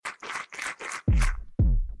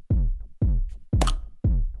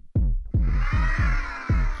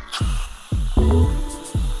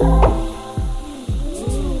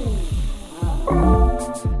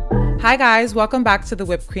Hi guys, welcome back to the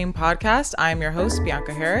Whipped Cream Podcast. I'm your host,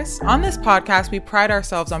 Bianca Harris. On this podcast, we pride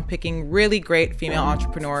ourselves on picking really great female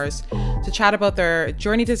entrepreneurs to chat about their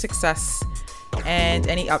journey to success and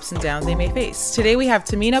any ups and downs they may face. Today we have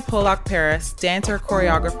Tamina Polak-Paris, dancer,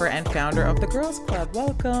 choreographer, and founder of the Girls Club.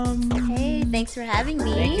 Welcome. Hey, thanks for having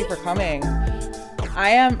me. Thank you for coming.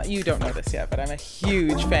 You don't know this yet, but I'm a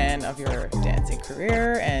huge fan of your dancing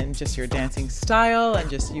career and just your dancing style and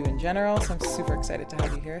just you in general. So I'm super excited to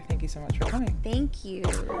have you here. Thank you so much for coming. Thank you.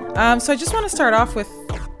 So I just want to start off with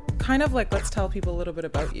kind of like, let's tell people a little bit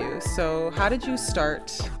about you. So how did you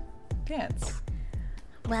start dance?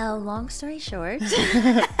 Well, long story short.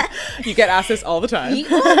 You get asked this all the time.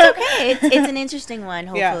 Well, it's okay. It's an interesting one,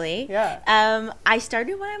 hopefully. Yeah. I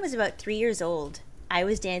started when I was about 3 years old. I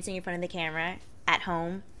was dancing in front of the camera at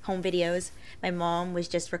home videos. My mom was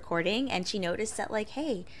just recording and she noticed that, like,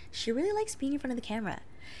 hey, she really likes being in front of the camera.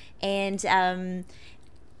 And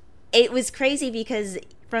it was crazy because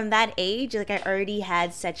from that age, like, I already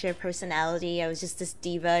had such a personality. I was just this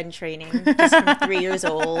diva in training, just from 3 years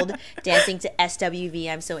old, dancing to SWV,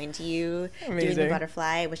 I'm So Into You, Amazing. doing the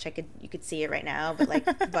butterfly. I wish you could see it right now, but like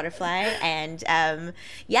butterfly. And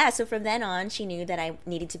so from then on, she knew that I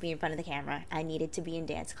needed to be in front of the camera. I needed to be in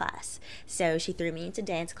dance class. So she threw me into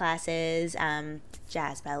dance classes,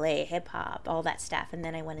 jazz, ballet, hip hop, all that stuff. And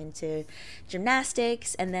then I went into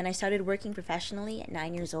gymnastics, and then I started working professionally at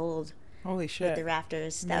 9 years old. Holy shit. With the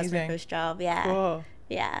Rafters. Amazing. That was my first job. Yeah. Cool.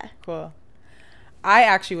 Yeah. Cool. I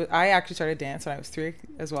actually started dance when I was 3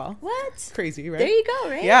 as well. What? Crazy, right? There you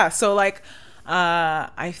go, right? Yeah. So like,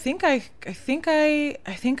 I think I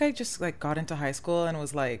just like got into high school and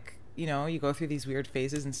was like, you know, you go through these weird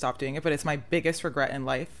phases and stop doing it. But it's my biggest regret in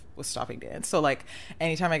life was stopping dance. So like,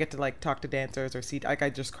 anytime I get to like talk to dancers or see, like, I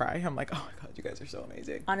just cry. I'm like, oh my God, you guys are so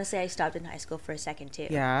amazing. Honestly, I stopped in high school for a second too.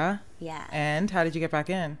 Yeah. Yeah. And how did you get back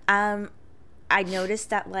in? I noticed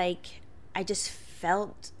that, like, I just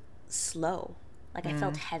felt slow. Like, I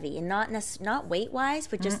felt heavy, and not weight wise,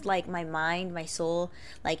 but just like my mind, my soul.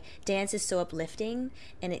 Like, dance is so uplifting,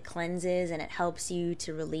 and it cleanses, and it helps you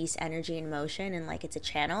to release energy and emotion, and like, it's a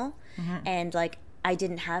channel. And like, I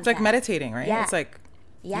didn't have It's like that. meditating, right? Yeah. It's like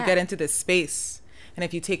Yeah. you get into this space, and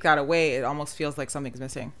if you take that away, it almost feels like something's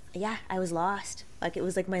missing. Yeah, I was lost. Like, it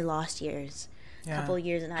was like my lost years. Yeah. Couple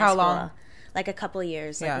years in high How school. long? Like a couple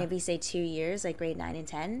years, like Yeah. maybe say 2 years, like grade 9 and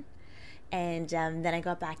 10. And then I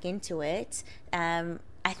got back into it.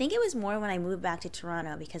 I think it was more when I moved back to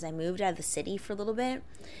Toronto, because I moved out of the city for a little bit,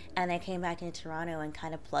 and I came back into Toronto and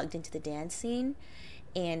kind of plugged into the dance scene.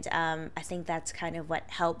 And I think that's kind of what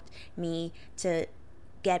helped me to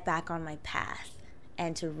get back on my path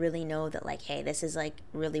and to really know that, like, hey, this is like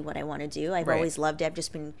really what I want to do. I've Right. always loved it. I've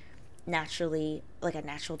just been naturally like a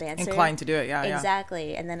natural dancer. Inclined to do it, yeah.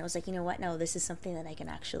 Exactly. And then it was like, you know what? No, this is something that I can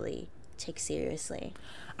actually take seriously.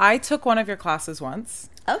 I took one of your classes once.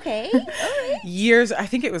 Okay. All right. Years, I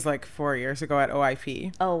think it was like 4 years ago at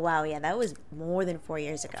OIP. Oh, wow. Yeah, that was more than 4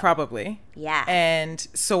 years ago. Probably. Yeah. And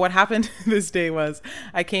so what happened this day was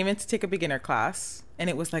I came in to take a beginner class, and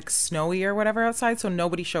it was like snowy or whatever outside, so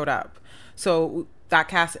nobody showed up. So that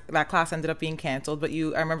class ended up being canceled. But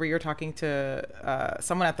I remember you were talking to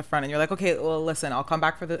someone at the front, and you're like, okay, well, listen, I'll come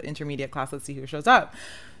back for the intermediate class. Let's see who shows up.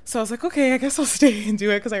 So I was like, okay, I guess I'll stay and do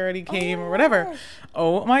it because I already came or whatever. gosh.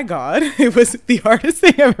 Oh my God. It was the hardest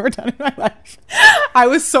thing I've ever done in my life. I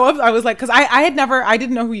was like, because I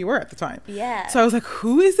didn't know who you were at the time. Yeah. So I was like,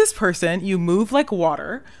 who is this person? You move like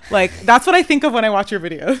water. Like, that's what I think of when I watch your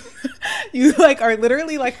videos. You like are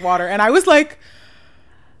literally like water. And I was like,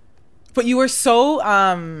 but you were so,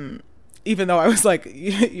 even though I was like,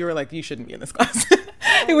 you were like, you shouldn't be in this class.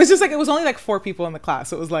 It was just like, it was only like 4 people in the class.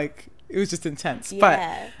 So it was like, it was just intense.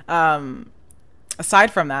 Yeah. But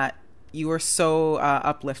aside from that, you were so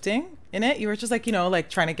uplifting in it. You were just like, you know, like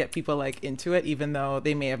trying to get people like into it, even though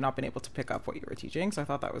they may have not been able to pick up what you were teaching. So I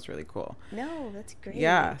thought that was really cool. No, that's great.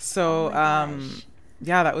 Yeah. So, Oh my gosh.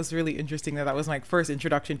 yeah, that was really interesting that was my first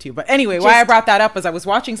introduction to you. But anyway, why I brought that up is I was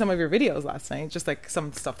watching some of your videos last night, just like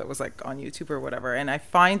some stuff that was like on YouTube or whatever. And I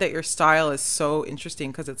find that your style is so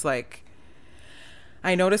interesting because it's like,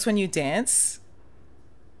 I notice when you dance,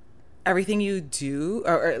 everything you do,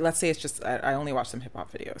 or let's say it's just, I only watch some hip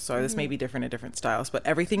hop videos, so this may be different in different styles, but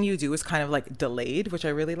everything you do is kind of like delayed, which I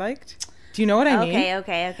really liked. Do you know what I mean?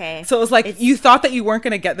 Okay. So it was like you thought that you weren't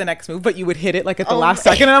going to get the next move, but you would hit it like at the last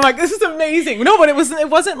second, and I'm like, this is amazing. No, but it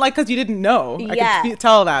wasn't like because you didn't know. Yeah. I could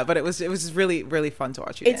tell that, but it was really, really fun to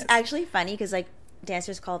watch you It's dance. actually funny because, like,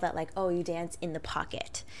 dancers call that, like, oh, you dance in the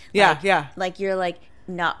pocket. Yeah, Like, yeah. Like, you're like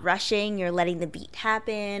not rushing, you're letting the beat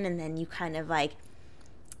happen, and then you kind of like,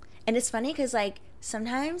 and it's funny because, like,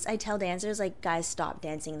 Sometimes I tell dancers, like, guys, stop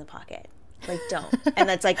dancing in the pocket. Like, don't. And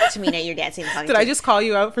that's like, Tamina, you're dancing in the pocket. Did I just call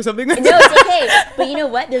you out for something? No, it's okay. But you know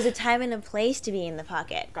what? There's a time and a place to be in the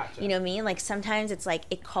pocket. Gotcha. You know what I mean? Like, sometimes it's like,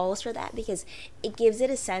 it calls for that because it gives it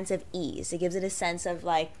a sense of ease. It gives it a sense of,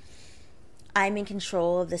 like, I'm in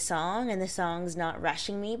control of the song and the song's not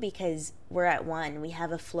rushing me because we're at one. We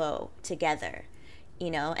have a flow together,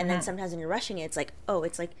 you know? And then sometimes when you're rushing it, it's like, oh,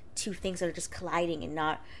 it's like two things that are just colliding and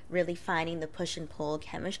not really finding the push and pull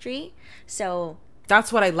chemistry. So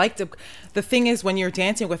that's what I liked. The thing is, when you're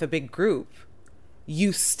dancing with a big group,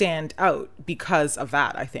 you stand out because of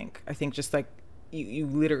that. I think just like you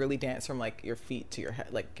literally dance from like your feet to your head,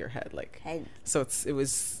 like your head, like head. So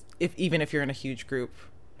even if you're in a huge group,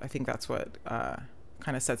 I think that's what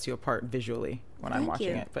kind of sets you apart visually when I'm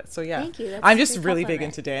watching it. But so yeah, thank you. I'm just really big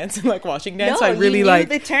into dance and like watching dance. No, So I really you like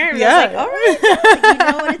knew the term. Yeah, I was like, all right, like, you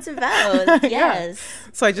know what it's about. Yes. Yeah.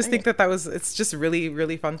 So I just think it's just really,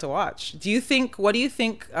 really fun to watch. What do you think?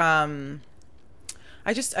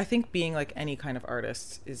 I think being like any kind of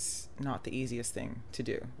artist is not the easiest thing to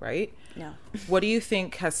do, right? No. What do you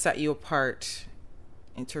think has set you apart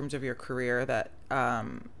in terms of your career that,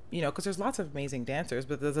 you know, because there's lots of amazing dancers,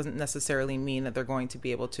 but that doesn't necessarily mean that they're going to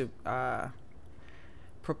be able to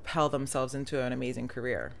propel themselves into an amazing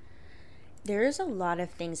career? There's a lot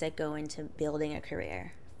of things that go into building a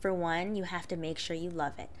career. For one, you have to make sure you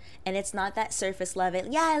love it. And it's not that surface love it.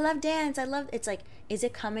 Yeah, I love dance. It's like, is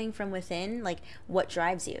it coming from within? Like, what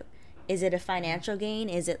drives you? Is it a financial gain?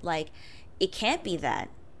 Is it like, it can't be that.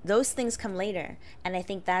 Those things come later. And I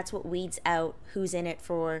think that's what weeds out who's in it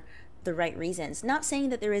for the right reasons. Not saying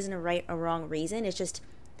that there isn't a right or wrong reason. It's just,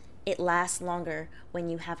 it lasts longer when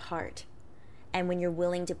you have heart and when you're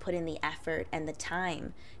willing to put in the effort and the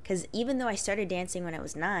time. Because even though I started dancing when I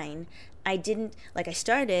was 9, I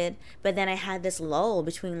started, but then I had this lull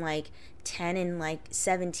between like 10 and like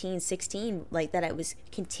 17, 16, like that I was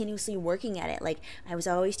continuously working at it. Like I was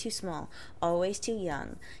always too small, always too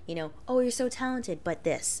young, you know, oh, you're so talented, but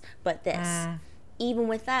this. Even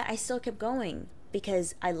with that, I still kept going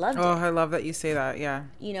because I loved it. Oh, I love that you say that. Yeah.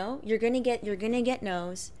 You know, you're going to get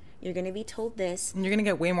no's. You're going to be told this. And you're going to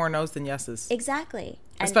get way more no's than yeses. Exactly.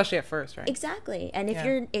 Especially at first, right? Exactly. And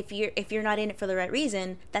if you're not in it for the right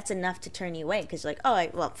reason, that's enough to turn you away because you're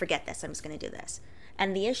like, well, forget this. I'm just going to do this.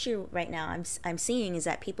 And the issue right now I'm seeing is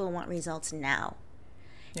that people want results now.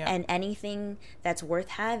 Yeah. And anything that's worth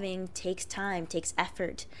having takes time, takes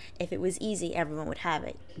effort. If it was easy, everyone would have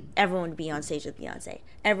it. Everyone would be on stage with Beyonce.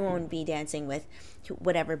 Everyone would be dancing with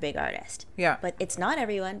whatever big artist. Yeah. But it's not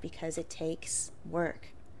everyone because it takes work.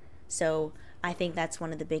 So I think that's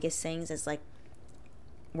one of the biggest things is like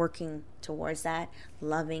working towards that,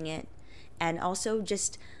 loving it, and also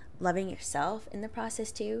just loving yourself in the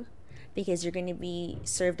process too, because you're going to be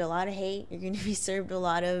served a lot of hate, you're going to be served a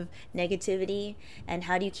lot of negativity, and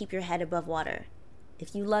how do you keep your head above water?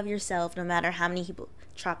 If you love yourself, no matter how many people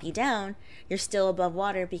chop you down, you're still above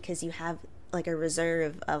water because you have like a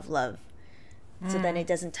reserve of love. So then it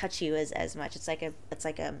doesn't touch you as much. It's like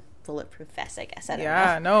a bulletproof vest, I guess. I don't know.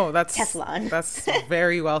 Yeah, no, that's Teflon. That's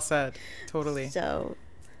very well said. Totally. So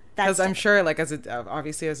because I'm sure, like,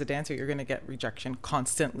 obviously as a dancer, you're gonna get rejection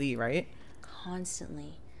constantly, right?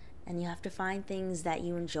 Constantly, and you have to find things that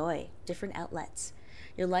you enjoy, different outlets.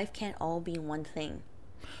 Your life can't all be one thing.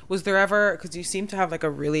 Was there ever, because you seem to have like a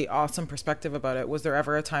really awesome perspective about it, was there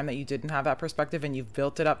ever a time that you didn't have that perspective and you've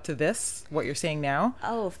built it up to this, what you're saying now?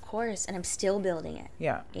 Oh, of course. And I'm still building it.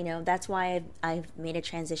 Yeah. You know, that's why I've made a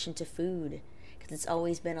transition to food, because it's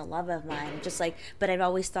always been a love of mine. Just like, but I've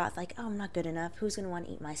always thought like, oh, I'm not good enough. Who's going to want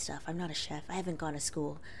to eat my stuff? I'm not a chef. I haven't gone to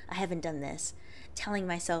school. I haven't done this. Telling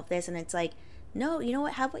myself this. And it's like, no, you know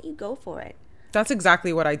what? How about you go for it? That's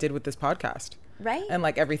exactly what I did with this podcast. Right. And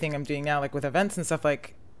like everything I'm doing now, like with events and stuff,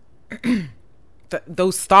 like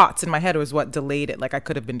those thoughts in my head was what delayed it. Like I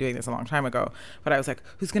could have been doing this a long time ago, but I was like,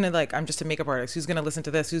 who's gonna, like, I'm just a makeup artist, who's gonna listen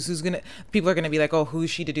to this, who's gonna, people are gonna be like, oh, who's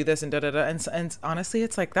she to do this, and da-da-da. And honestly,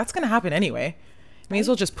 it's like, that's gonna happen anyway. May as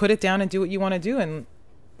well just put it down and do what you want to do, and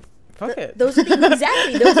fuck it. Those are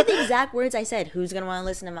the exact words I said. Who's gonna want to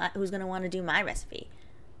listen to who's gonna want to do my recipe?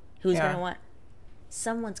 Who's gonna want?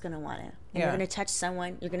 Someone's gonna want it, and you're gonna touch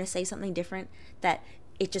someone. You're gonna say something different that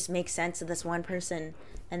it just makes sense to this one person,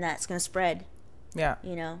 and that's gonna spread. Yeah.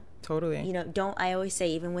 You know. Totally. You know, I always say,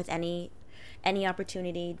 even with any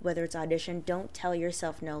opportunity, whether it's audition, don't tell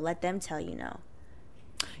yourself no. Let them tell you no.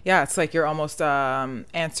 Yeah, it's like you're almost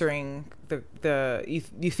answering the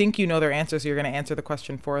you think you know their answer, so you're going to answer the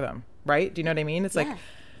question for them, right? Do you know what I mean? It's like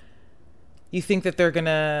you think that they're going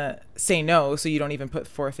to say no, so you don't even put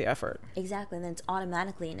forth the effort. Exactly, and then it's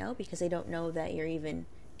automatically a no because they don't know that you're even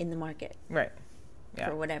in the market. Right.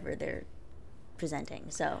 for whatever they're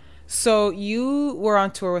presenting. So you were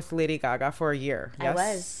on tour with Lady Gaga for a year. Yes? I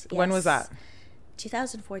was. Yes. When was that?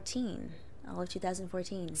 2014. All of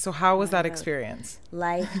 2014. So how was that experience?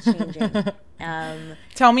 Life changing.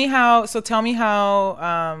 Tell me how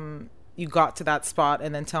you got to that spot,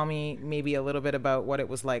 and then tell me maybe a little bit about what it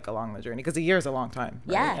was like along the journey, because a year is a long time,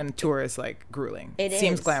 right? Yeah. And tour is like grueling. It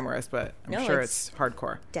seems is. Glamorous, but I'm sure it's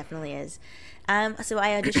hardcore. Definitely is. So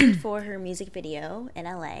I auditioned for her music video in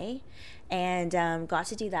LA, and got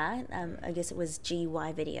to do that. I guess it was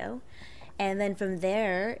GY video. And then from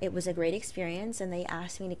there, it was a great experience, and they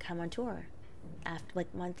asked me to come on tour after like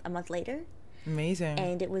a month later. Amazing.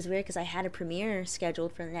 And it was weird because I had a premiere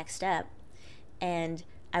scheduled for the next step, and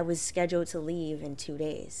I was scheduled to leave in 2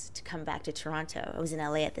 days to come back to Toronto. I was in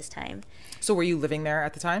LA at this time. So were you living there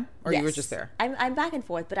at the time, or you were just there? I'm back and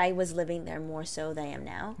forth, but I was living there more so than I am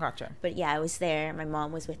now. Gotcha. But yeah, I was there. My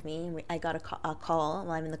mom was with me. I got a call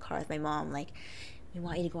while I'm in the car with my mom, like, we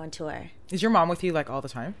want you to go on tour. Is your mom with you like all the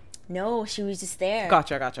time? No, she was just there.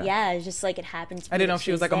 Gotcha. Yeah, it's just like it happened to me. I didn't know if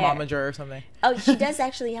she was like there. a momager or something. Oh, she does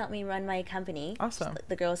actually help me run my company. Awesome.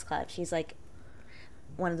 The Girls Club. She's like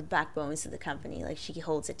one of the backbones of the company. Like, she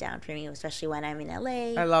holds it down for me, especially when I'm in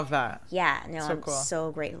LA. I love that. Yeah, no, So I'm cool.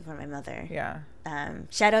 so grateful for my mother. Yeah.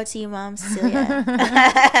 Shout out to you, Mom, Cecilia.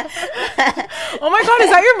 Oh my God, is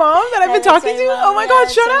that your mom that I've been talking to? Mom. Oh my God,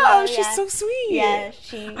 shout out. Yeah. She's so sweet.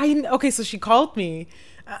 Yeah, okay, so she called me.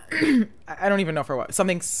 I don't even know for what.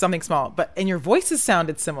 Something small, but and your voices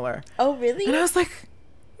sounded similar. Oh, really? And I was like,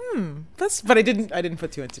 but I didn't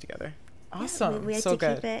put two and two together. Awesome. Yeah, we had so to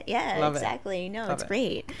good. keep it. Yeah, Love exactly. No, Love it's it.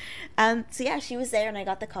 great. So yeah, she was there, and I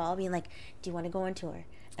got the call being like, do you want to go on tour?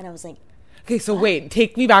 And I was like, Okay, so wait,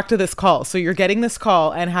 take me back to this call. So you're getting this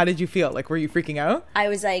call, and how did you feel? Like, were you freaking out? I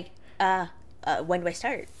was like, when do I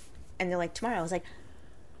start? And they're like, tomorrow. I was like,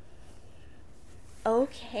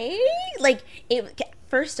 okay. Like,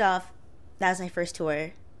 first off, that was my first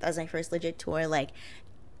tour. That was my first legit tour. Like,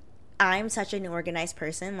 I'm such an organized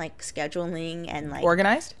person, like scheduling and like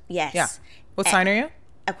Organized? Yes. Yeah. What sign are you?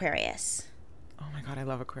 Aquarius. Oh my God, I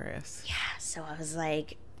love Aquarius. Yeah. So I was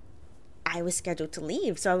like, I was scheduled to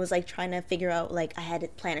leave. So I was like trying to figure out, like, I had to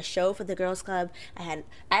plan a show for the Girls Club. I had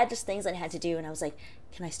just things that I had to do, and I was like,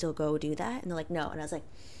 can I still go do that? And they're like, no. And I was like,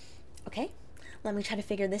 okay, let me try to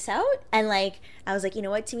figure this out. And like, I was like, you know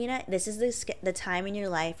what, Tamina, this is the time in your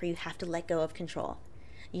life where you have to let go of control.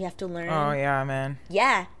 You have to learn. Oh yeah, man.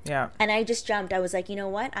 Yeah. Yeah. And I just jumped. I was like, you know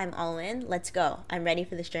what? I'm all in. Let's go. I'm ready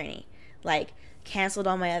for this journey. Like, canceled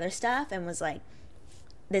all my other stuff and was like,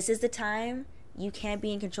 this is the time. You can't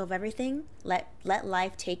be in control of everything. Let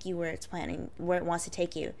life take you where it wants to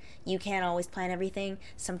take you. You can't always plan everything.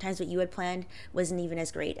 Sometimes what you had planned wasn't even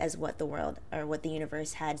as great as what the world or what the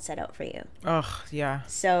universe had set out for you. Oh yeah.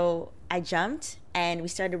 So I jumped, and we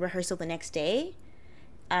started rehearsal the next day.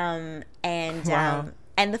 Wow.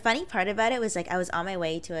 And the funny part about it was, like, I was on my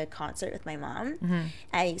way to a concert with my mom. Mm-hmm.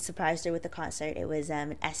 I surprised her with the concert. It was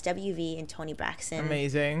an SWV and Tony Braxton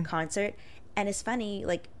Amazing concert. And it's funny,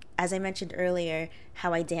 like, as I mentioned earlier,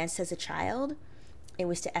 how I danced as a child, it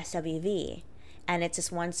was to SWV. And it's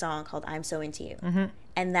this one song called I'm So Into You. Mm-hmm.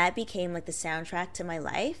 And that became, like, the soundtrack to my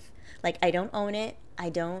life. Like, I don't own it. I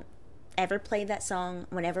don't ever play that song.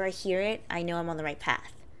 Whenever I hear it, I know I'm on the right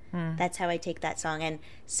path. That's how I take that song. And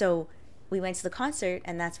so we went to the concert,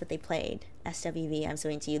 and that's what they played, SWV, I'm So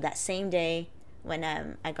Into You, that same day when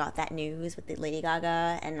I got that news with the Lady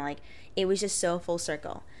Gaga. And, like, it was just so full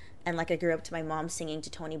circle. And, like, I grew up to my mom singing to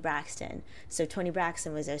Toni Braxton. So Toni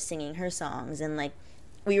Braxton was there singing her songs. And, like,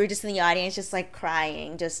 we were just in the audience just, like,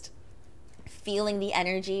 crying, just feeling the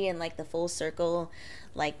energy and, like, the full circle,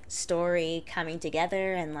 like, story coming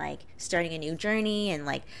together and, like, starting a new journey and,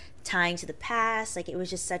 like, tying to the past. Like, it was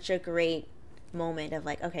just such a great moment of,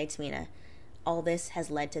 like, okay, Tamina, all this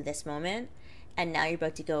has led to this moment. And now you're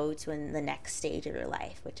about to go to the next stage of your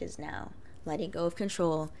life, which is now letting go of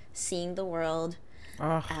control, seeing the world.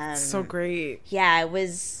 Oh, so great. Yeah, it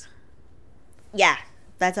was, yeah,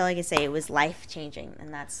 that's all I can say. It was life-changing,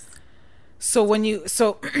 and that's... So when you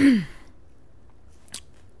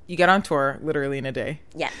get on tour literally in a day.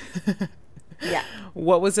 Yeah. Yeah.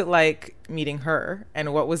 What was it like meeting her,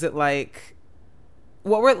 and what was it like,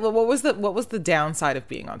 what was the downside of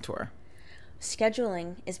being on tour?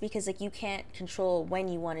 Scheduling is because, like, you can't control when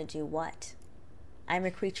you want to do what. I'm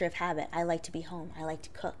a creature of habit. I like to be home. I like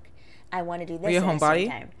to cook. I want to do this. Are you a at certain homebody?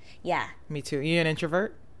 time. Yeah. Me too. You an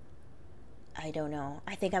introvert? I don't know.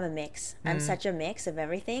 I think I'm a mix. I'm such a mix of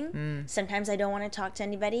everything. Sometimes I don't want to talk to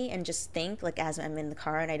anybody and just think, like, as I'm in the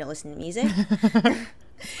car and I don't listen to music.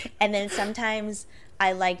 And then sometimes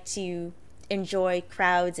I like to, enjoy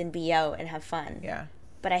crowds and be out and have fun. Yeah.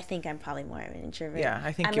 But I think I'm probably more of an introvert. Yeah,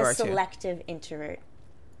 I think I'm you a are too. selective introvert.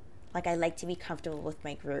 Like, I like to be comfortable with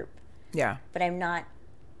my group. Yeah. But I'm not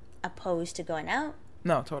opposed to going out.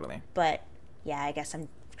 No, totally. But, yeah, I guess I'm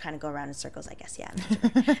kind of go around in circles. I guess, yeah.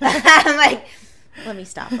 I'm like, let me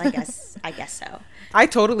stop. I guess so. I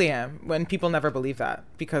totally am, when people never believe that,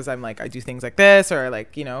 because I'm like, I do things like this, or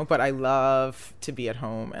like, you know, but I love to be at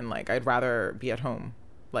home, and like, I'd rather be at home,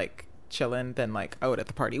 like chilling, than like out at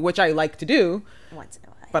the party, which I like to do Once in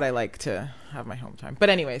a while. but I like to have my home time. But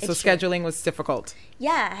anyway, so scheduling was difficult.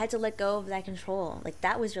 Yeah, I had to let go of that control. Like,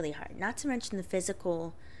 that was really hard. Not to mention the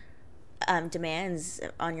physical demands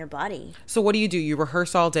on your body. So what do? You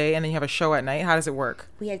rehearse all day and then you have a show at night? How does it work?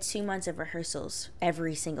 We had 2 months of rehearsals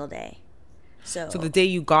every single day. So the day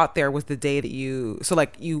you got there was the day that you... So,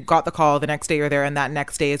 like, you got the call, the next day you're there, and that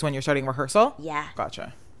next day is when you're starting rehearsal? Yeah.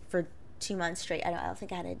 Gotcha. For 2 months straight. I don't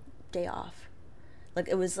think I had a day off. Like,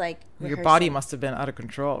 it was like your body must have been out of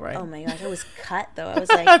control, right? Oh my gosh, I was cut though. I was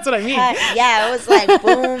like, that's what I mean. Yeah, it was like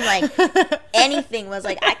boom, like anything was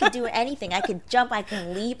like, I could do anything. I could jump, I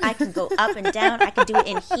can leap, I can go up and down, I can do it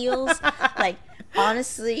in heels. Like,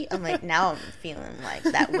 honestly, I'm like, now I'm feeling like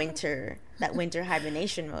that winter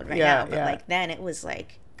hibernation mode right now. But like then it was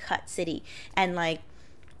like cut city. And like,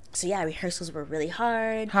 so yeah, rehearsals were really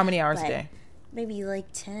hard. How many hours a day? Maybe like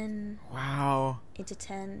 10. Wow. 8 to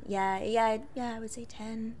 10. Yeah, I would say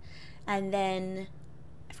 10. And then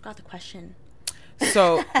I forgot the question.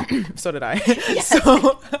 So, so did I. Yes.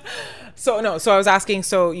 So I was asking,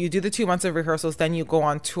 so you do the 2 months of rehearsals, then you go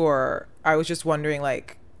on tour. I was just wondering,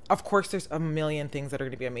 like, of course there's a million things that are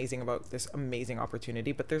going to be amazing about this amazing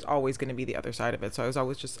opportunity, but there's always going to be the other side of it. So I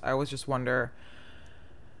always just wonder,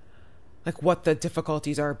 like, what the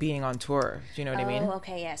difficulties are being on tour. Do you know what I mean? Oh,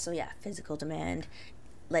 okay, yeah. So, yeah, physical demand,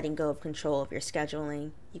 letting go of control of your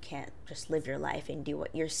scheduling. You can't just live your life and do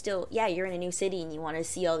what you're still... Yeah, you're in a new city and you want to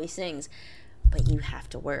see all these things, but you have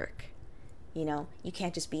to work. You know, you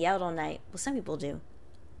can't just be out all night. Well, some people do.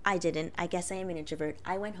 I didn't. I guess I am an introvert.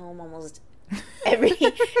 I went home almost every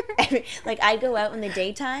like, I'd go out in the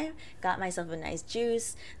daytime, got myself a nice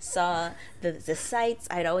juice, saw the sights.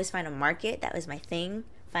 I'd always find a market. That was my thing.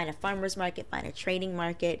 Find a farmer's market, find a trading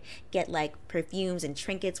market, get like perfumes and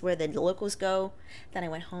trinkets where the locals go. Then I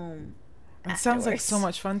went home. It sounds like so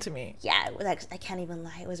much fun to me. Yeah, it was I can't even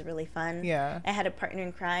lie. It was really fun. Yeah. I had a partner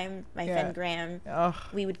in crime, my friend Graham. Oh.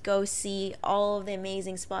 We would go see all of the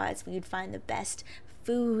amazing spots. We would find the best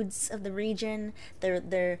foods of the region,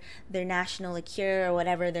 their national liqueur or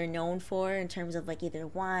whatever they're known for in terms of like either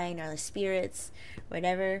wine or the spirits,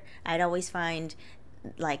 whatever. I'd always find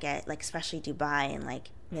like especially Dubai and like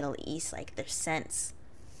Middle East, like their scents.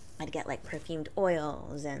 I'd get like perfumed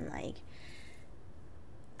oils and like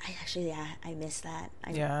I miss that.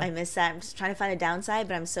 I miss that. I'm just trying to find a downside,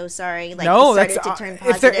 but I'm so sorry. Like, no, it started to turn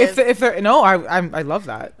positive. If there no, I love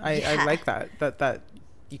that. I like that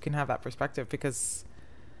you can have that perspective, because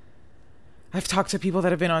I've talked to people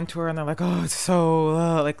that have been on tour and they're like, oh, it's so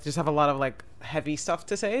like, just have a lot of like heavy stuff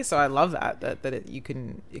to say. So I love that you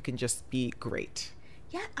can just be great.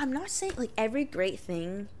 Yeah, I'm not saying like every great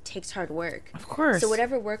thing takes hard work. Of course. So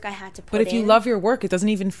whatever work I had to put in. But if you love your work, it doesn't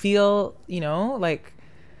even feel, like.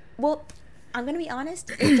 Well, I'm going to be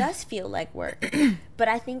honest, it does feel like work. But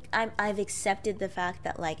I think I've accepted the fact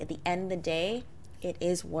that like at the end of the day, it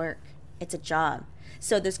is work. It's a job.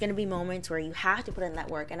 So there's going to be moments where you have to put in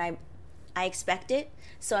that work, and I expect it,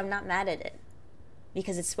 so I'm not mad at it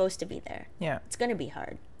because it's supposed to be there. Yeah. It's going to be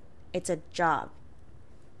hard. It's a job.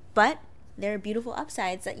 But there are beautiful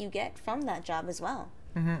upsides that you get from that job as well.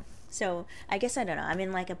 Mm-hmm. So I guess, I don't know, I'm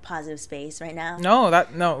in like a positive space right now. No,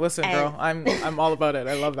 listen, girl, I'm all about it.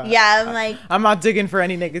 I love that. Yeah, I'm not digging for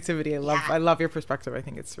any negativity. I love your perspective. I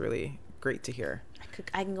think it's really great to hear.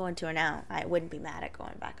 I can go on tour now. I wouldn't be mad at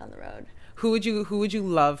going back on the road. Who would you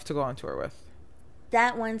love to go on tour with?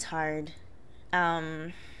 That one's hard.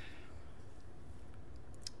 Give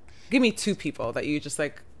me 2 people that you just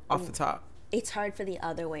like off the top. It's hard for the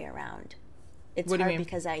other way around. It's what do you hard mean?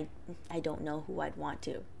 Because I don't know who I'd want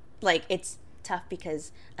to. Like, it's tough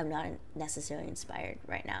because I'm not necessarily inspired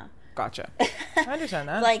right now. Gotcha. I understand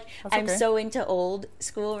that. Like, That's I'm okay. so into old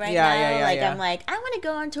school now. Yeah. I'm like, I want to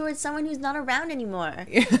go on tour with someone who's not around anymore.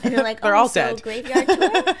 And you're like, they're all dead. Graveyard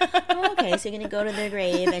tour? Oh, okay, so you're going to go to their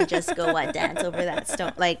grave and just go, dance over that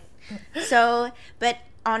stone. Like, so, but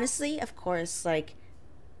honestly, of course, like,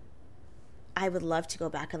 I would love to go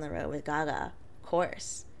back on the road with Gaga. Of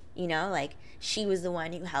course. You know, like, she was the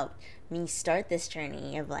one who helped me start this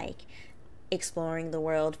journey of, like, exploring the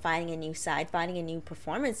world, finding a new side, finding a new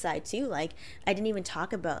performance side, too. Like, I didn't even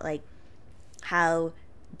talk about, like, how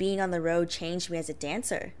being on the road changed me as a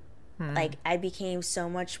dancer. Like, I became so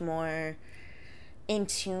much more in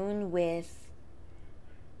tune with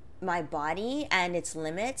my body and its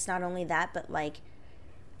limits. Not only that, but like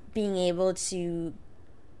being able to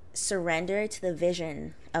surrender to the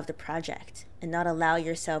vision of the project and not allow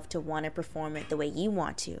yourself to want to perform it the way you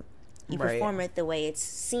want to. You perform it the way it's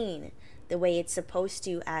seen, the way it's supposed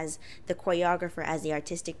to, as the choreographer, as the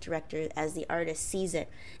artistic director, as the artist sees it,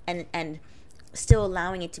 and still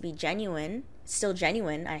allowing it to be genuine. Still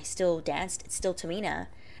genuine. I still danced. It's still Tamina,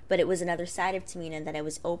 but it was another side of Tamina that I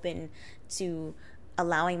was open to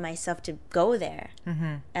allowing myself to go there.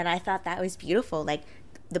 And I thought that was beautiful. Like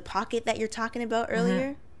the pocket that you're talking about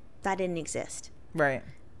earlier, that didn't exist. Right.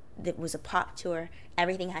 It was a pop tour.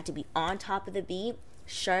 Everything had to be on top of the beat,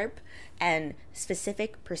 sharp and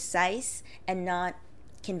specific, precise, and not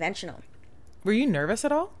conventional. Were you nervous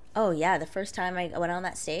at all? Oh yeah, the first time I went on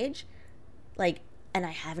that stage, like, and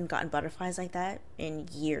I haven't gotten butterflies like that in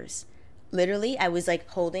years. Literally, I was like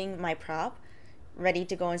holding my prop, ready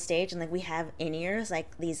to go on stage, and like we have in-ears,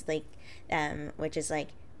 like these like, which is like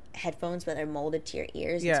headphones, but they're molded to your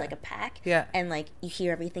ears. Yeah. It's like a pack. Yeah. And like you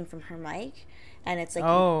hear everything from her mic, and it's like,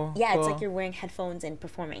 cool. It's like you're wearing headphones and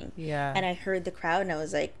performing. Yeah. And I heard the crowd, and I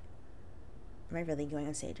was like, am I really going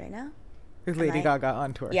on stage right now? With Lady Gaga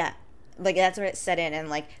on tour. Yeah. Like that's where it set in, and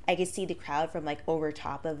like I could see the crowd from like over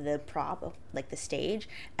top of the prop of like the stage,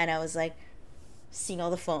 and I was like seeing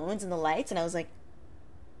all the phones and the lights, and I was like,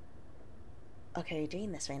 okay, you're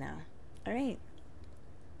doing this right now. All right.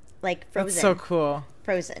 Like Frozen. That's so cool.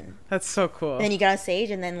 Frozen. That's so cool. And then you get on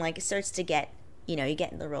stage, and then like it starts to get, you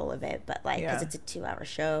get in the role of it, but like because Yeah. it's a 2-hour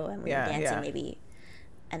show, and we were dancing maybe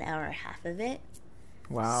an hour and a half of it.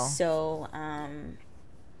 Wow. So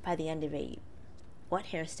by the end of it, what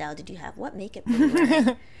hairstyle did you have? What makeup were you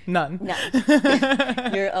wearing? None.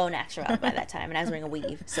 You're au natural by that time, and I was wearing a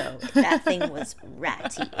weave, so that thing was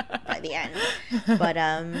ratty by the end. But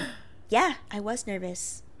yeah, I was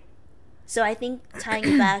nervous. So I think tying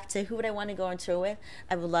it back to who would I want to go on tour with,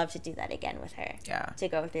 I would love to do that again with her. Yeah. To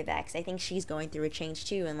go through that, because I think she's going through a change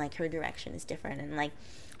too, and like her direction is different, and like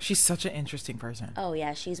She's such an interesting person. oh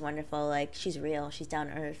yeah, she's wonderful. Like she's real, she's down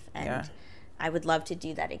to earth, and I would love to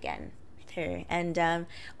do that again with her. And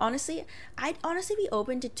honestly, I'd honestly be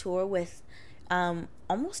open to tour with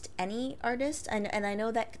almost any artist, and I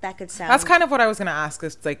know that could sound, That's kind of what I was gonna ask.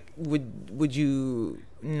 Is like, would you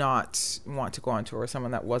not want to go on tour with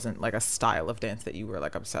someone that wasn't like a style of dance that you were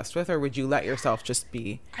like obsessed with, or would you let yourself just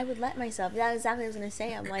be? I would let myself. That's exactly what I was gonna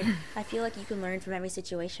say. I'm like, I feel like you can learn from every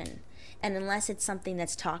situation, and unless it's something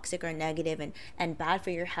that's toxic or negative and bad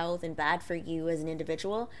for your health and bad for you as an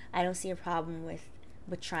individual, I don't see a problem with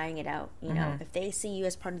trying it out. If they see you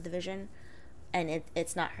as part of the vision, and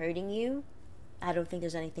it's not hurting you, I don't think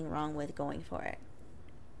there's anything wrong with going for it.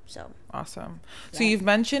 So Awesome. So you've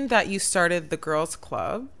mentioned that you started the girls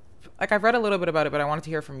club. Like I've read a little bit about it, but I wanted to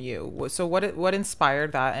hear from you. So what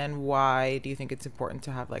inspired that, and why do you think it's important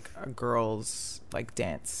to have like a girls like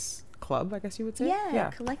dance club, I guess you would say? yeah.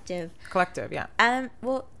 Collective, yeah.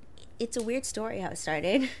 well, it's a weird story how it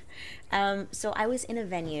started. So I was in a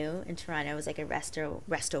venue in Toronto. It was like a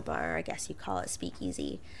resto bar, I guess you call it,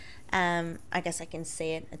 speakeasy. I guess I can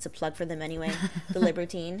say it. It's a plug for them anyway. The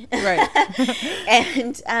Libertine. Right.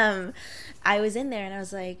 And I was in there, and I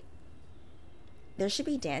was like, there should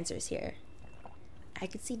be dancers here. I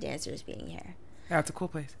could see dancers being here. Yeah, it's a cool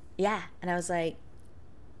place. Yeah. And I was like,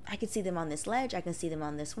 I could see them on this ledge. I can see them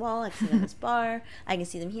on this wall. I can see them on this bar. I can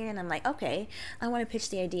see them here. And I'm like, okay, I want to pitch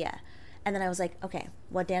the idea. And then I was like, okay,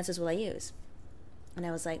 what dancers will I use? And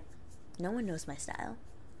I was like, no one knows my style.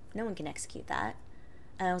 No one can execute that.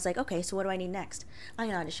 And I was like, okay, so what do I need next? I'm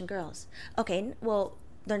going to audition girls. Okay, well,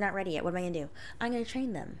 they're not ready yet. What am I going to do? I'm going to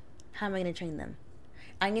train them. How am I going to train them?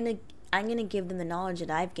 I'm going to give them the knowledge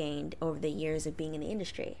that I've gained over the years of being in the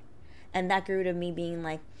industry. And that grew to me being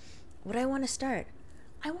like, what do I want to start?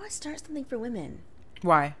 I want to start something for women.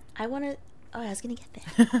 Why? I want to... Oh, I was going to get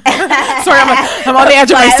there. Sorry, I'm on the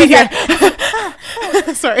edge of my seat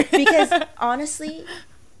here. Sorry. Because honestly,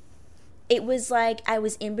 it was like I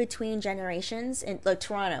was in between generations. And like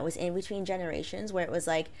Toronto was in between generations, where it was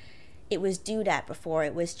like, it was Dudat before,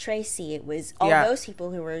 it was Tracy, it was all those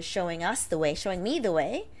people who were showing us the way, showing me the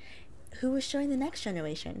way, who was showing the next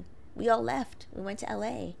generation. We all left. We went to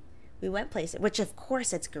LA. We went places, which of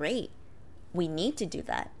course it's great. We need to do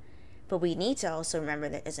that. But we need to also remember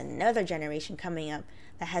that there's another generation coming up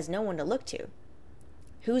that has no one to look to.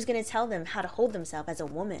 Who's going to tell them how to hold themselves as a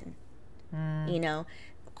woman?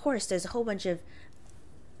 Of course, there's a whole bunch of,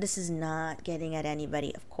 this is not getting at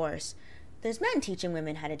anybody, of course. there's men teaching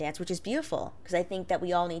women how to dance, which is beautiful, because I think that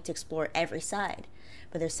we all need to explore every side.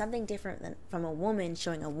 But there's something different than from a woman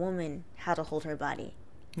showing a woman how to hold her body.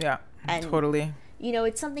 Yeah, And, totally. you know,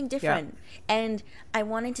 it's something different. Yeah. And I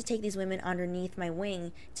wanted to take these women underneath my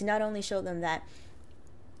wing to not only show them that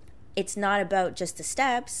it's not about just the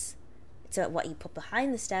steps, it's about what you put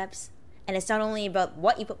behind the steps. And it's not only about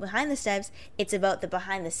what you put behind the steps, it's about the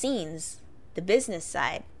behind the scenes, the business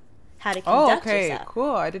side, how to conduct yourself.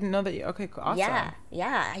 Cool. I didn't know that. Okay, cool. Awesome.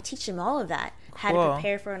 Yeah. I teach them all of that. Cool. How to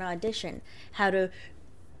prepare for an audition, how to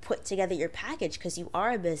put together your package, because you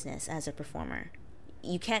are a business as a performer.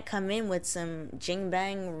 You can't come in with some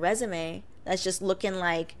jing-bang resume that's just looking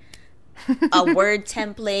like a Word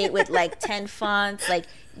template with like 10 fonts. Like,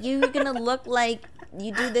 you're going to look like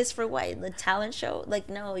you do this for what? The talent show? Like,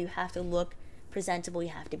 no, you have to look presentable. You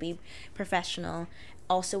have to be professional.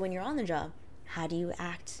 Also, when you're on the job, how do you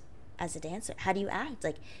act as a dancer? How do you act?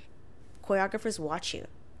 Like, choreographers watch you.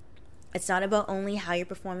 It's not about only how you're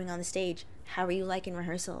performing on the stage. How are you like in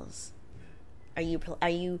rehearsals? Are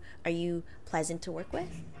you pleasant to work with?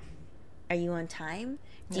 Are you on time?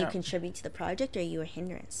 Do you contribute to the project, or are you a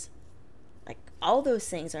hindrance? Like, all those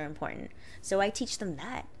things are important. So I teach them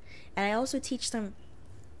that. And I also teach them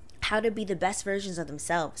how to be the best versions of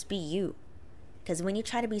themselves. Be you. Because when you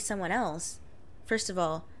try to be someone else, first of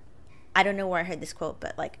all, I don't know where I heard this quote,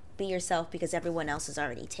 but like, be yourself because everyone else is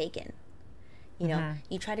already taken. You know,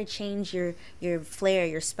 you try to change your flair,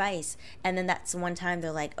 your spice, and then that's one time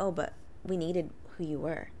they're like, oh, but we needed who you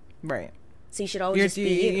were. Right. So you should always just be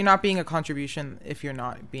you. You're not being a contribution if you're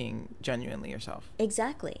not being genuinely yourself.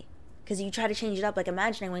 Exactly. Because you try to change it up. Like,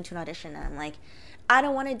 imagine I went to an audition and I'm like, I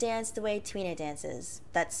don't want to dance the way Twina dances.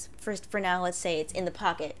 That's, for now, let's say it's in the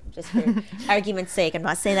pocket. Just for argument's sake. I'm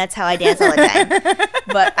not saying that's how I dance all the time.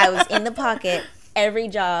 But I was in the pocket every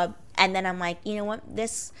job. And then I'm like, you know what?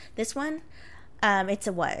 This one, it's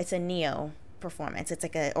a what? It's a neo performance. It's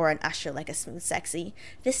like or an usher, like a smooth sexy.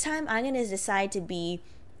 This time I'm going to decide to be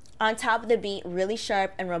on top of the beat, really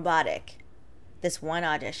sharp and robotic. This one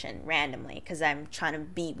audition randomly, because I'm trying to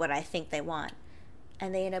be what I think they want.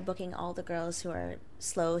 And they end up booking all the girls who are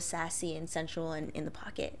slow, sassy, and sensual and in the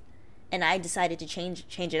pocket. And I decided to change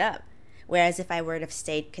it up. Whereas if I were to have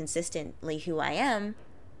stayed consistently who I am,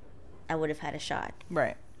 I would have had a shot.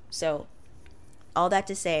 Right. So all that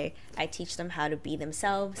to say, I teach them how to be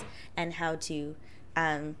themselves and how to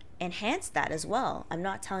enhance that as well. I'm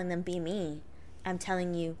not telling them be me. I'm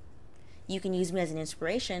telling you, you can use me as an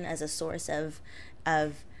inspiration, as a source of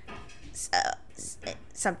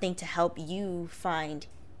something to help you find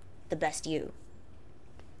the best you.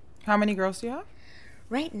 How many girls do you have?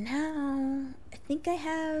 Right now, I think I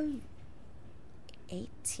have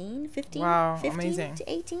 18, 15. Wow, 15 amazing. To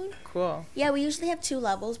 18. Cool. Yeah, we usually have 2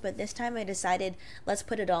 levels, but this time I decided, let's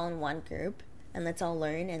put it all in one group and let's all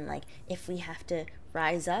learn. And like, if we have to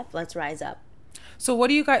rise up, let's rise up. So what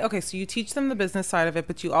do you guys, okay, so you teach them the business side of it,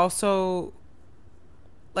 but you also,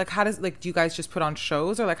 like, do you guys just put on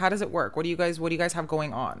shows, or like, how does it work? What do you guys have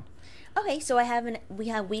going on? Okay, so we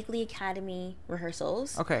have weekly academy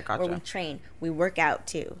rehearsals. Okay, gotcha. Where we train. We work out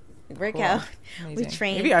too. We work Cool. out. Amazing. We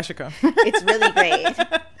train. Maybe I should come. It's really great.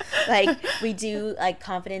 Like, we do like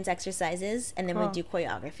confidence exercises, and then Cool. we do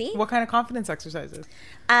choreography. What kind of confidence exercises?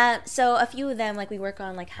 So a few of them, like, we work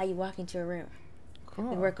on like how you walk into a room. Cool.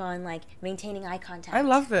 We work on like maintaining eye contact. I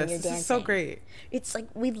love when this. you're This is so dancing. great. It's like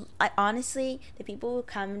honestly, the people who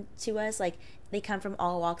come to us, like, they come from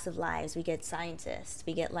all walks of lives. We get scientists,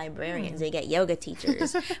 we get librarians, we get yoga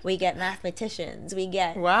teachers, we get mathematicians, we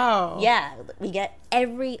get Wow. yeah, we get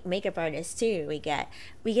every makeup artist too. We get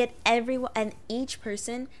everyone, and each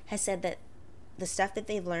person has said that the stuff that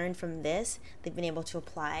they've learned from this, they've been able to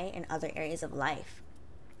apply in other areas of life,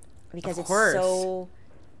 because Of course. it's so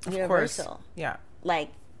Of universal. course. Yeah.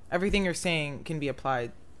 Like, Everything you're saying can be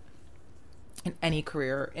applied in any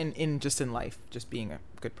career, in just in life, just being a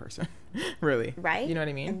good person. Really. right? You know what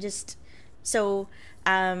I mean? And just so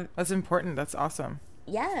That's important. That's awesome.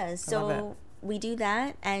 yeah, I love so we do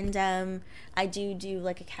that, and I do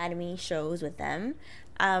like academy shows with them.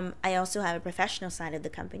 I also have a professional side of the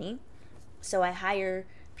company, so I hire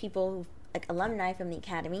people, like alumni from the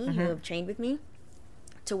academy who have trained with me,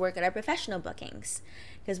 to work at our professional bookings,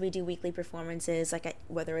 because we do weekly performances, like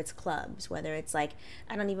whether it's clubs, whether it's like,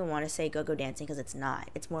 I don't even want to say go-go dancing, because it's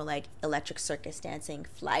not. It's more like electric circus dancing,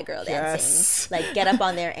 fly girl Yes. dancing, like get up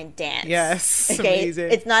on there and dance. Yes. Okay,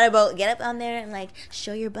 Amazing. it's not about get up on there and like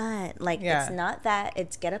show your butt. Like, Yeah. it's not that.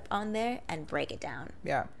 It's get up on there and break it down.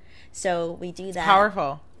 Yeah. So we do that.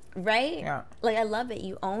 Powerful. Right? Yeah. Like, I love it.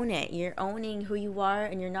 You own it. You're owning who you are,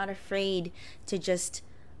 and you're not afraid to just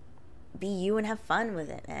be you and have fun with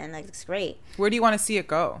it, man. Like, it's great. Where do you want to see it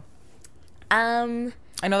go? Um,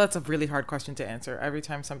 I know that's a really hard question to answer. Every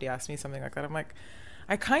time somebody asks me something like that, I'm like,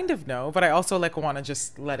 I kind of know, but I also like want to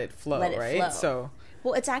just let it flow, right? flow. So,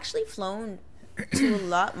 well, it's actually flown to a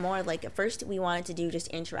lot more. Like, at first we wanted to do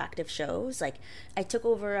just interactive shows. Like, I took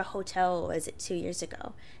over a hotel, was it 2 years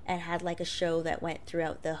ago, and had like a show that went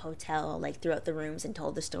throughout the hotel, like throughout the rooms, and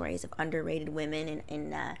told the stories of underrated women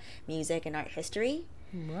in music and art history.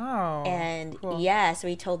 wow. And cool. yeah, so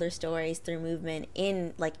we told their stories through movement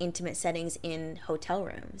in like intimate settings in hotel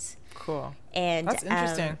rooms. Cool. And That's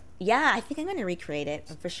interesting. Yeah, I think I'm gonna recreate it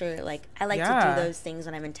for sure. Like, I like to Yeah. do those things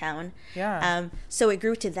when I'm in town. Yeah. So it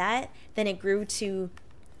grew to that. Then it grew to,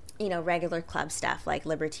 you know, regular club stuff like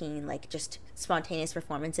Libertine, like just spontaneous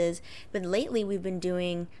performances. But lately we've been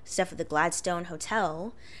doing stuff at the Gladstone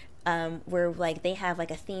Hotel, where like they have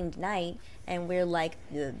like a themed night, and we're like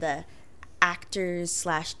the actors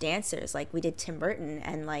 / dancers. Like, we did Tim Burton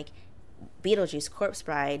and like Beetlejuice, Corpse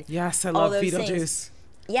Bride. Yes, I all love those Beetlejuice. things.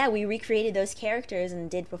 Yeah, we recreated those characters and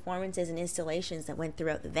did performances and installations that went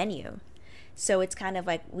throughout the venue. So it's kind of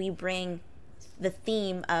like we bring the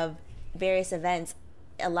theme of various events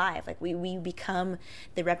alive. Like, we become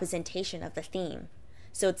the representation of the theme.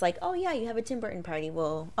 So it's like, oh yeah, you have a Tim Burton party.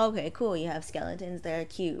 Well, okay, cool. You have skeletons. They're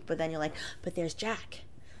cute. But then you're like, but there's Jack.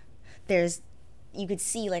 You could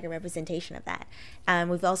see like a representation of that.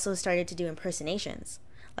 We've also started to do impersonations.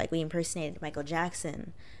 Like, we impersonated Michael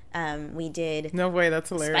Jackson. We did No way, that's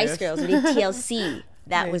hilarious. Spice Girls. We did TLC.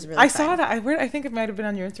 That was really I fun. saw that. I think it might have been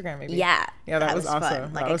on your Instagram, maybe. Yeah. Yeah, that was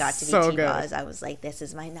awesome. fun. Like, That I was got to be so good. T-Boz. I was like, this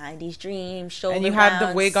is my 90s dream. Shoulder And you had the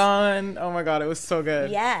rounds. wig on. Oh my god, it was so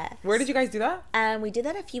good. Yeah. Where did you guys do that? We did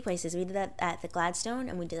that a few places. We did that at the Gladstone,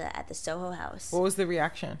 and we did that at the Soho House. What was the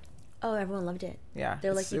reaction? Oh, everyone loved it. Yeah,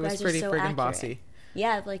 They're like, you it was guys are pretty so friggin' accurate. bossy.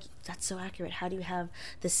 Yeah, like, that's so accurate. How do you have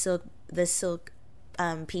the silk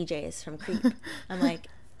PJs from Creep? I'm like,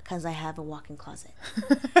 because I have a walk-in closet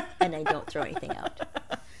and I don't throw anything out.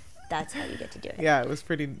 That's how you get to do it. Yeah, it was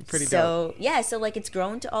pretty dope. So yeah, so like, it's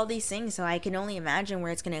grown to all these things. So I can only imagine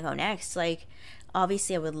where it's gonna go next. Like,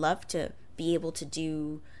 obviously, I would love to be able to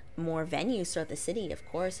do more venues throughout the city, of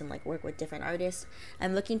course, and like work with different artists.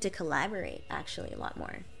 I'm looking to collaborate actually a lot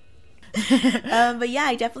more. But yeah,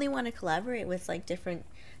 I definitely want to collaborate with like different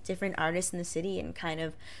artists in the city, and kind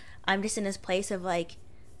of, I'm just in this place of like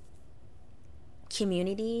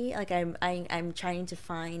community. Like, I'm trying to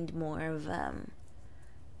find more of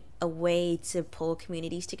a way to pull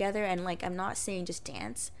communities together. And like, I'm not saying just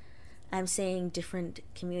dance, I'm saying different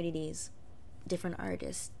communities, different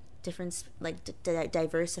artists, different, like,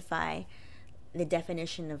 diversify the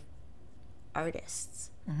definition of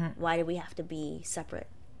artists. Why do we have to be separate?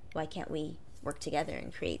 Why can't we work together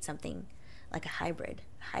and create something like a hybrid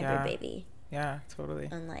Yeah. baby, Yeah, totally.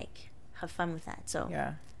 and like have fun with that? So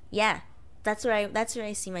Yeah. that's where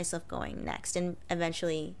I see myself going next, and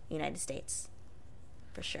eventually United States,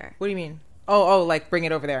 for sure. What do you mean? Oh, like bring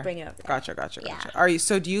it over there. Bring it over there. Gotcha. Yeah. Are you?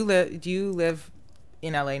 So do you live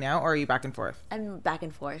in LA now, or are you back and forth? I'm back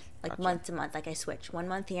and forth, like Gotcha. month to month. Like, I switch 1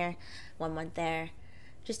 month here, 1 month there,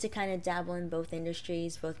 just to kind of dabble in both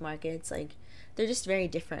industries, both markets. Like, they're just very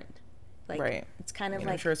different. Like, Right. it's kind of And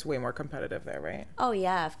like, I'm sure it's way more competitive there, right? oh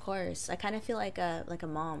yeah, of course. I kind of feel like a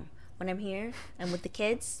mom when I'm here and with the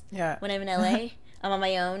kids. Yeah. When I'm in LA, I'm on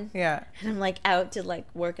my own. Yeah. And I'm like out to like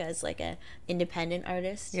work as like a independent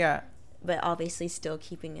artist. Yeah. But obviously still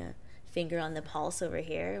keeping a finger on the pulse over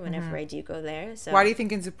here whenever I do go there. So Why do you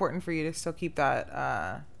think it's important for you to still keep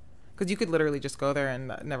that? Because you could literally just go there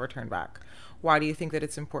and never turn back. Why do you think that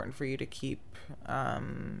it's important for you to keep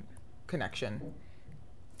connection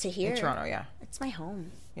to here, in Toronto? Yeah. it's my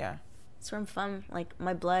home. Yeah. It's where I'm from. Like,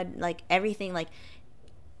 my blood, like everything, like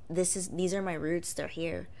these are my roots. They're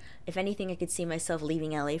here. If anything, I could see myself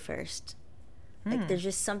leaving LA first. Like, there's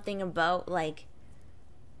just something about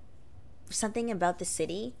the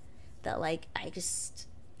city that like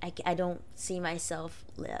I don't see myself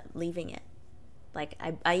leaving it. Like,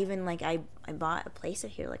 I even like I bought a place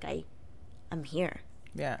out here. Like, I'm here.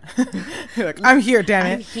 Yeah. You're like, I'm here, damn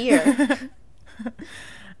it. I'm here.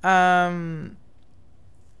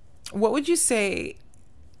 What would you say?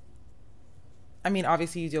 I mean,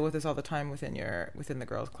 obviously you deal with this all the time within the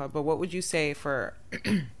girls club, but what would you say for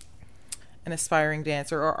an aspiring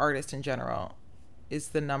dancer or artist in general is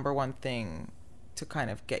the number one thing to kind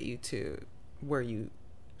of get you to where you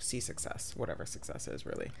see success, whatever success is,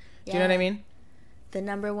 really? Do you know what I mean? The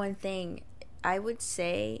number one thing I would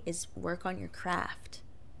say is work on your craft.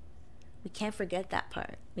 We can't forget that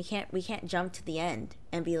part. We can't jump to the end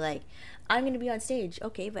and be like, I'm going to be on stage.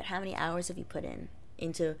 Okay, but how many hours have you put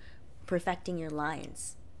into perfecting your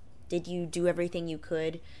lines? Did you do everything you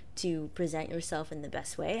could to present yourself in the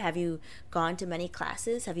best way? Have you gone to many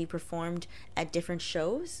classes? Have you performed at different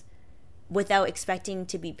shows without expecting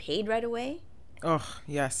to be paid right away? Oh,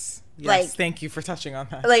 yes. Yes. Like, thank you for touching on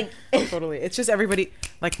that. Like, totally. It's just everybody,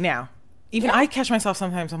 like now. Even I catch myself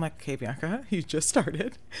sometimes. I'm like, okay, Bianca, you just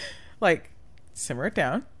started. Like, simmer it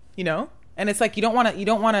down, you know? And it's like, you don't want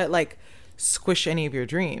to like squish any of your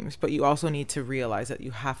dreams, but you also need to realize that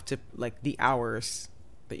you have to, like, the hours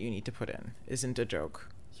that you need to put in isn't a joke.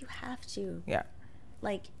 You have to. Yeah.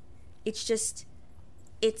 Like, it's just,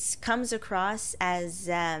 it comes across as,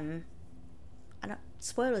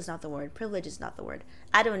 spoiled is not the word. Privilege is not the word.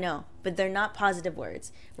 I don't know, but they're not positive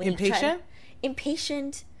words. When impatient?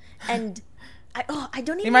 Impatient, and I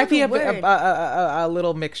don't even. It might be word. a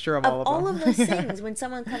little mixture of all of them. All of those things. When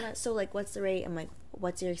someone comes out, so like, what's the rate? I'm like,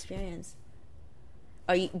 what's your experience?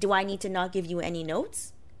 Do I need to not give you any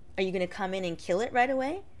notes? Are you going to come in and kill it right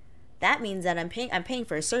away? That means that I'm paying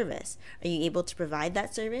for a service. Are you able to provide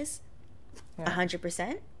that service?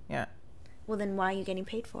 100%? Yeah. Well, then why are you getting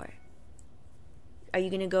paid for it? Are you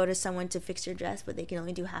going to go to someone to fix your dress, but they can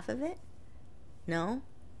only do half of it? No?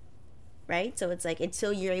 Right? So it's like,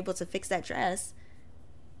 until you're able to fix that dress,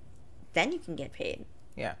 then you can get paid.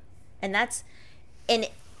 Yeah. And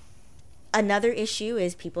another issue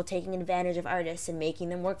is people taking advantage of artists and making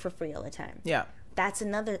them work for free all the time. Yeah. That's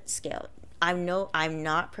another scale. I'm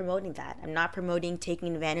not promoting that. I'm not promoting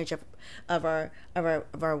taking advantage of our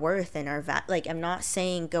worth and our like, I'm not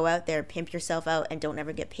saying go out there, pimp yourself out, and don't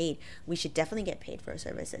ever get paid. We should definitely get paid for our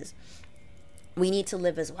services. We need to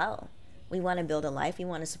live as well. We want to build a life. We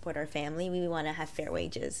want to support our family. We want to have fair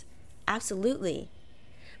wages. Absolutely.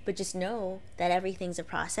 But just know that everything's a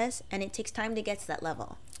process and it takes time to get to that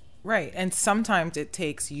level. Right. And sometimes it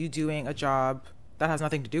takes you doing a job that has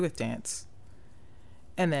nothing to do with dance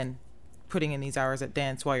and then putting in these hours at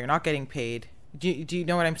dance while you're not getting paid. Do you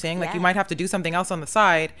know what I'm saying? Like, you might have to do something else on the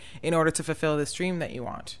side in order to fulfill this dream that you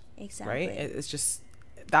want. Exactly. Right? It's just,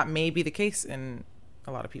 that may be the case in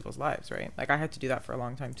a lot of people's lives, right? Like, I had to do that for a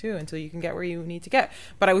long time too, until you can get where you need to get.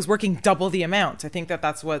 But I was working double the amount. I think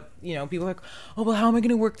that's what, you know, people are like, oh, well, how am I going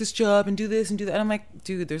to work this job and do this and do that? And I'm like,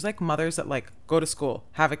 dude, there's like mothers that like go to school,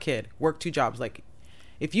 have a kid, work 2 jobs. Like,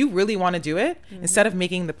 if you really want to do it, instead of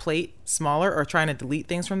making the plate smaller or trying to delete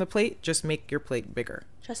things from the plate, just make your plate bigger.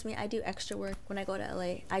 Trust me, I do extra work when I go to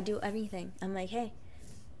LA. I do everything. I'm like, hey,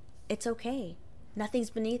 it's okay.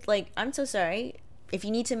 Nothing's beneath, like, I'm so sorry. If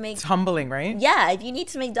you need to make... It's humbling, right? Yeah, if you need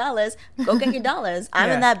to make dollars, go get your dollars.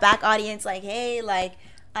 I'm in that back audience like, hey, like,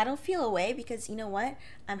 I don't feel away because, you know what?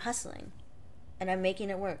 I'm hustling and I'm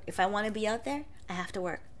making it work. If I want to be out there, I have to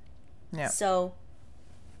work. Yeah. So,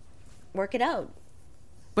 work it out.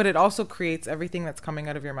 But it also creates, everything that's coming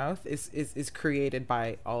out of your mouth is created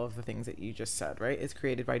by all of the things that you just said, right? It's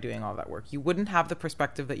created by doing all that work. You wouldn't have the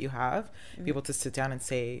perspective that you have, be able to sit down and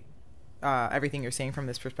say everything you're saying from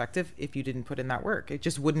this perspective if you didn't put in that work. It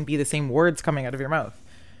just wouldn't be the same words coming out of your mouth.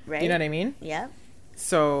 Right. You know what I mean? Yeah.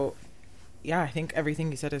 So, yeah, I think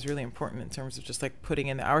everything you said is really important in terms of just like putting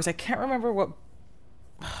in the hours. I can't remember what...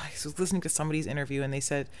 I was listening to somebody's interview and they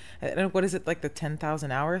said, I don't know, what is it, like the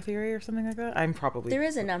 10,000 hour theory or something like that? I'm probably... There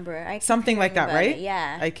is a number. Something like that, right?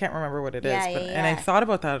 Yeah. I can't remember what it is. Yeah, But, yeah. And I thought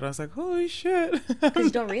about that and I was like, holy shit. Because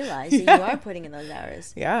you don't realize that you are putting in those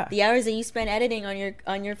hours. Yeah. The hours that you spend editing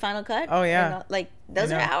on your Final Cut. Oh, yeah. Not, like,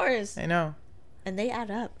 those are hours. I know. And they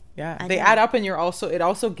add up. Yeah. They add up and it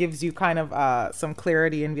also gives you kind of some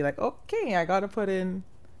clarity and be like, okay, I got to put in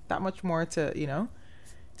that much more to, you know.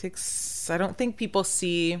 I don't think people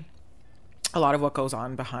see a lot of what goes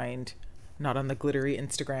on behind, not on the glittery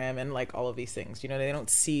Instagram and like all of these things, you know. They don't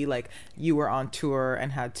see like you were on tour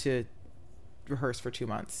and had to rehearse for 2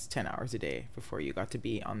 months 10 hours a day before you got to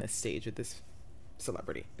be on this stage with this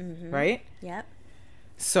celebrity, right? Yep.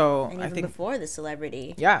 So and even I think before the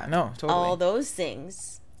celebrity, totally, all those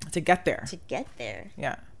things to get there.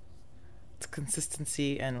 Yeah, it's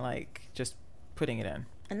consistency and like just putting it in.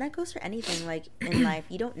 And that goes for anything. Like in life,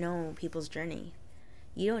 you don't know people's journey.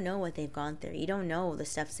 You don't know what they've gone through. You don't know the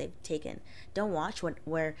steps they've taken. Don't watch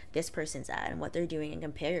where this person's at and what they're doing and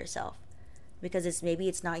compare yourself. Because maybe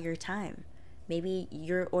it's not your time. Maybe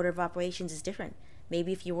your order of operations is different.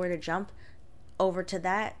 Maybe if you were to jump over to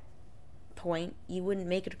that point, you wouldn't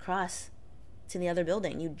make it across to the other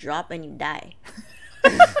building. You drop and you die.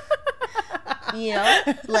 You know?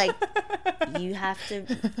 Like, you have to,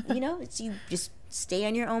 you know, you just stay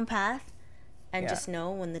on your own path. And just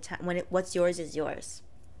know what's yours is yours.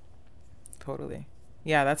 Totally.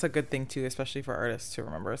 Yeah, that's a good thing too, especially for artists to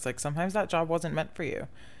remember. It's like sometimes that job wasn't meant for you.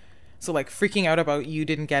 So like freaking out about you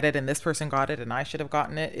didn't get it and this person got it and I should have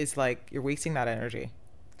gotten it is like you're wasting that energy.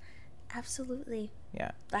 Absolutely.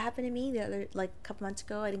 Yeah. That happened to me the other, like, a couple months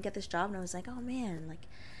ago. I didn't get this job, and I was like, oh man, like,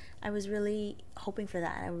 I was really hoping for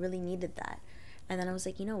that. I really needed that. And then I was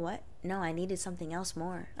like, you know what? No, I needed something else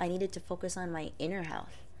more. I needed to focus on my inner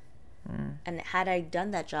health. And had I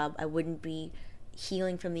done that job, I wouldn't be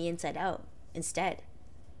healing from the inside out instead.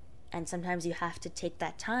 And sometimes you have to take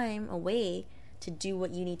that time away to do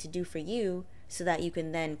what you need to do for you, so that you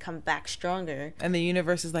can then come back stronger. And the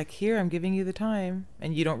universe is like, here, I'm giving you the time.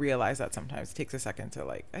 And you don't realize that sometimes. It takes a second to,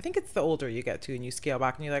 like, I think it's the older you get to, and you scale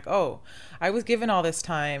back and you're like, oh, I was given all this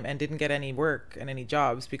time and didn't get any work and any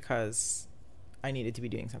jobs because I needed to be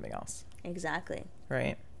doing something else. Exactly.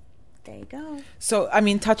 Right? There you go. So, I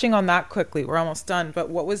mean, touching on that quickly, we're almost done. But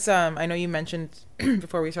what was, I know you mentioned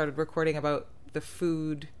before we started recording about the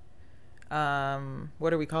food.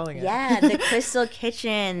 What are we calling it? Yeah, the Crystal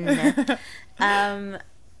Kitchen.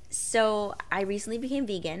 So I recently became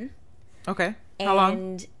vegan. Okay. How long?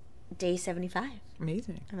 And day 75.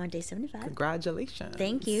 Amazing. I'm on day 75. Congratulations.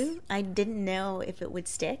 Thank you. I didn't know if it would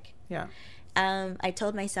stick. Yeah. I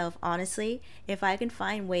told myself, honestly, if I can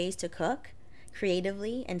find ways to cook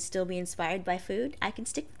creatively and still be inspired by food, I can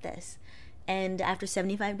stick with this. And after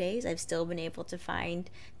 75 days, I've still been able to find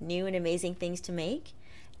new and amazing things to make.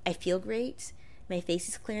 I feel great. My face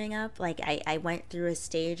is clearing up. Like, I went through a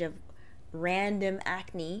stage of random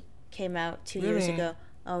acne, came out 2 years ago.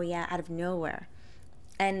 Oh yeah, out of nowhere.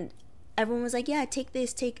 And everyone was like, yeah, take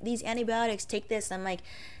this, take these antibiotics, take this. I'm like,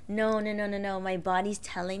 no. My body's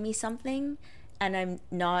telling me something, and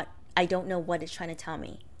I don't know what it's trying to tell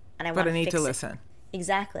me. And I need to listen.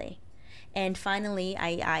 Exactly. And finally,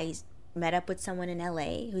 I met up with someone in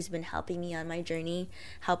LA who's been helping me on my journey,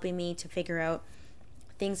 helping me to figure out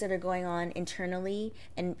things that are going on internally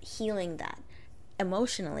and healing that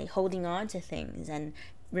emotionally, holding on to things and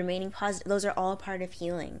remaining positive. Those are all part of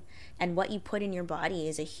healing. And what you put in your body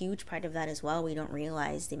is a huge part of that as well. We don't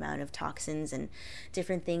realize the amount of toxins and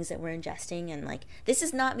different things that we're ingesting. And like, this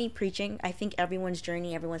is not me preaching. I think everyone's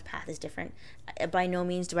journey, everyone's path is different. By no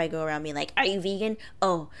means do I go around being like, are you vegan?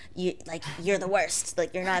 Oh, you're the worst.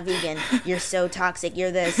 Like, you're not vegan. You're so toxic.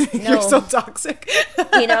 You're this. No. You're so toxic.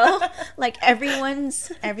 You know, like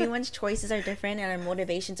everyone's choices are different and our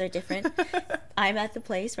motivations are different. I'm at the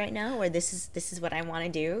place right now where this is what I want to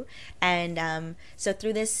do. And so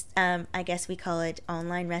through this, I guess we call it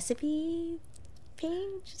online recipe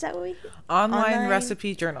page. Is that what we do? Online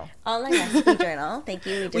recipe journal. Online recipe journal. Thank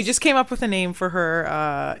you. We just came up with a name for her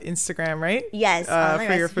Instagram, right? Yes. Online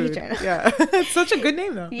for your food. Journal. Yeah. It's such a good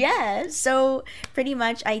name though. Yeah. So pretty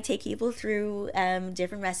much I take people through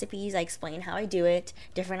different recipes. I explain how I do it,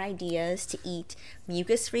 different ideas to eat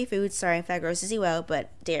mucus-free foods. Sorry if that grosses you out, but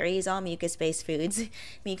dairy is all mucus-based foods.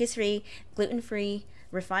 Mucus-free, gluten-free,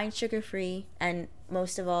 refined sugar-free, and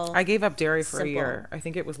most of all, I gave up dairy for simple. a year. I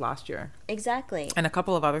think it was last year. Exactly. And a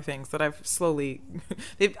couple of other things that I've slowly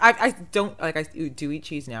I don't like. I do eat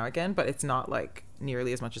cheese now again, but it's not like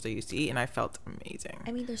nearly as much as I used to eat, and I felt amazing.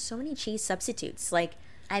 I mean, there's so many cheese substitutes. Like,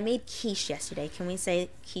 I made quiche yesterday. Can we say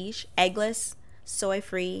quiche? Eggless,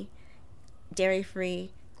 soy-free,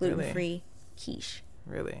 dairy-free, gluten-free quiche.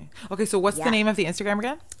 Really? Okay, so what's the name of the Instagram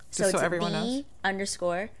again? Just so everyone knows.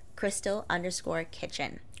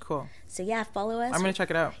 _Crystal_Kitchen. Cool. So yeah, follow us. I'm gonna check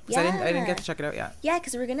it out because I didn't get to check it out yet. Yeah,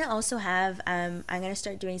 because we're gonna also have I'm gonna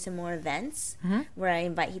start doing some more events where I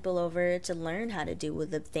invite people over to learn how to do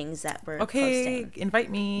with the things that we're posting.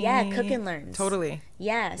 Invite me. Yeah, cook and learn. Totally.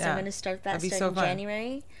 Yeah, so I'm gonna start that starting in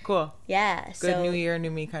January. Cool. Yeah. Good new year,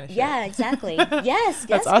 new me kind of shit. Yeah, exactly. Yes.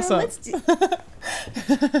 That's awesome.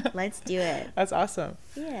 Let's do it. That's awesome.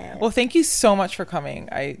 Yeah. Well, thank you so much for coming.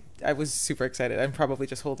 I was super excited. I'm probably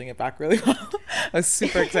just holding it back really well. I was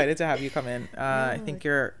super excited to have you come in. I think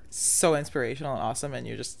you're so inspirational and awesome, and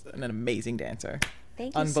you're just an amazing dancer.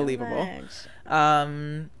 Thank you Unbelievable. so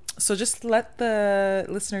much. So just let the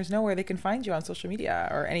listeners know where they can find you on social media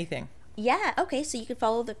or anything. Yeah, okay, so you can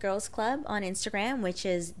follow the Girls Club on Instagram, which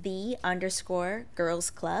is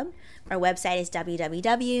 _Girls Club. Our website is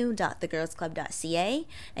www.thegirlsclub.ca,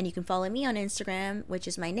 and you can follow me on Instagram, which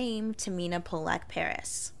is my name, Tamina Polak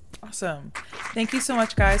Paris. Awesome. Thank you so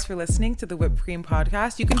much, guys, for listening to the Whipped Cream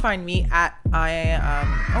Podcast. You can find me at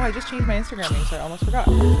I just changed my Instagram name, so I almost forgot.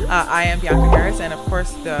 I am Bianca Harris, and of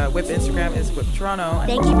course the Whip Instagram is Whip Toronto.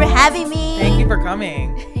 Thank you for having me. Thank you for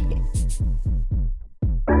coming.